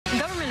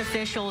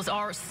officials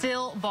are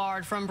still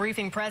barred from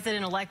briefing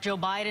President-elect Joe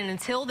Biden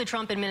until the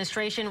Trump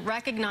administration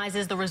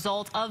recognizes the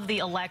result of the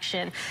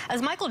election.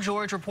 As Michael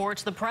George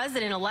reports, the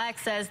president-elect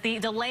says the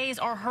delays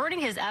are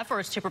hurting his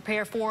efforts to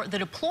prepare for the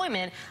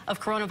deployment of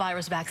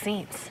coronavirus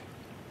vaccines.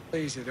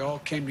 It all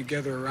came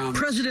together around.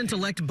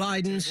 President-elect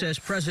Biden says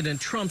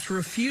President Trump's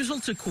refusal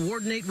to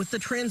coordinate with the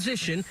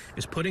transition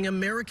is putting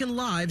American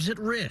lives at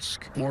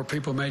risk. More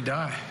people may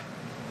die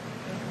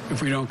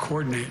if we don't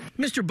coordinate.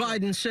 Mr.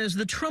 Biden says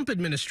the Trump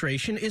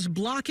administration is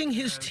blocking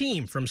his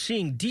team from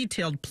seeing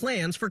detailed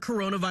plans for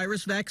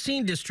coronavirus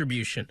vaccine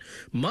distribution,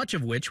 much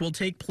of which will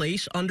take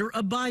place under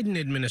a Biden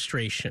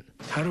administration.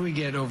 How do we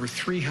get over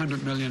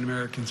 300 million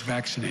Americans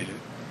vaccinated?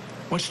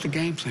 What's the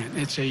game plan?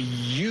 It's a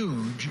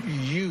huge,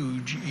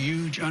 huge,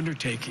 huge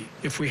undertaking.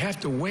 If we have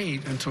to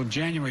wait until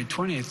January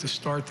 20th to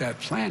start that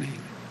planning,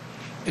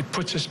 it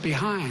puts us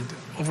behind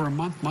over a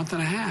month, month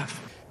and a half.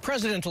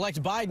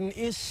 President-elect Biden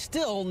is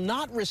still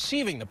not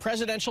receiving the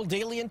presidential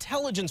daily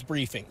intelligence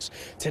briefings.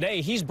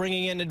 Today, he's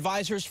bringing in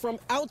advisors from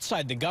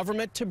outside the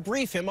government to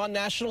brief him on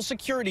national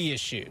security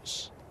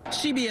issues.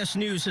 CBS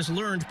News has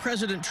learned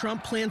President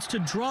Trump plans to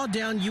draw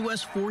down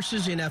U.S.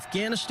 forces in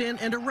Afghanistan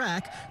and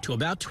Iraq to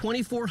about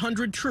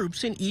 2,400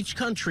 troops in each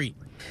country.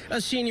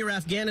 A senior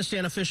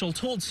Afghanistan official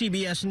told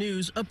CBS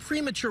News a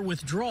premature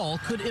withdrawal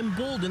could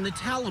embolden the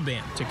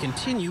Taliban to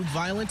continue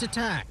violent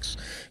attacks.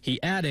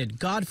 He added,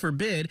 God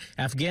forbid,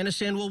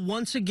 Afghanistan will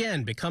once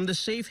again become the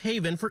safe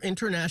haven for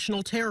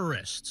international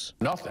terrorists.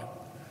 Nothing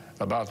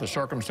about the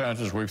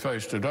circumstances we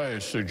face today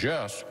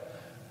suggests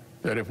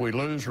that if we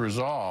lose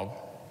resolve,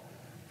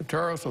 the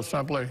terrorists will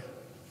simply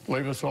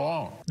leave us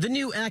alone. The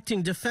new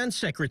acting defense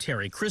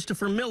secretary,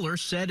 Christopher Miller,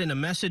 said in a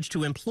message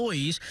to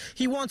employees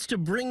he wants to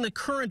bring the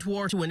current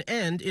war to an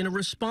end in a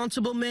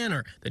responsible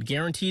manner that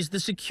guarantees the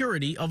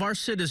security of our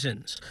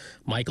citizens.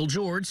 Michael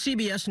George,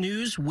 CBS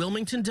News,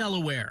 Wilmington,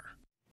 Delaware.